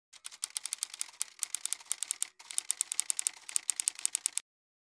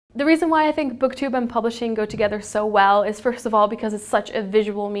The reason why I think BookTube and publishing go together so well is, first of all, because it's such a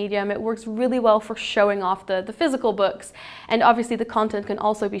visual medium. It works really well for showing off the physical books, and obviously the content can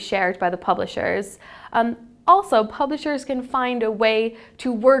also be shared by the publishers. Also, publishers can find a way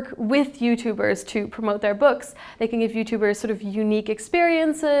to work with YouTubers to promote their books. They can give YouTubers sort of unique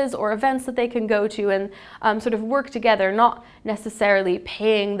experiences or events that they can go to and sort of work together, not necessarily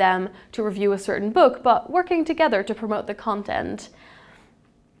paying them to review a certain book, but working together to promote the content.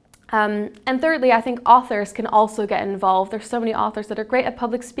 And thirdly, I think authors can also get involved. There's so many authors that are great at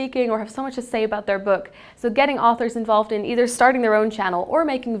public speaking or have so much to say about their book. So getting authors involved in either starting their own channel or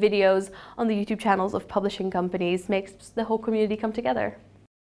making videos on the YouTube channels of publishing companies makes the whole community come together.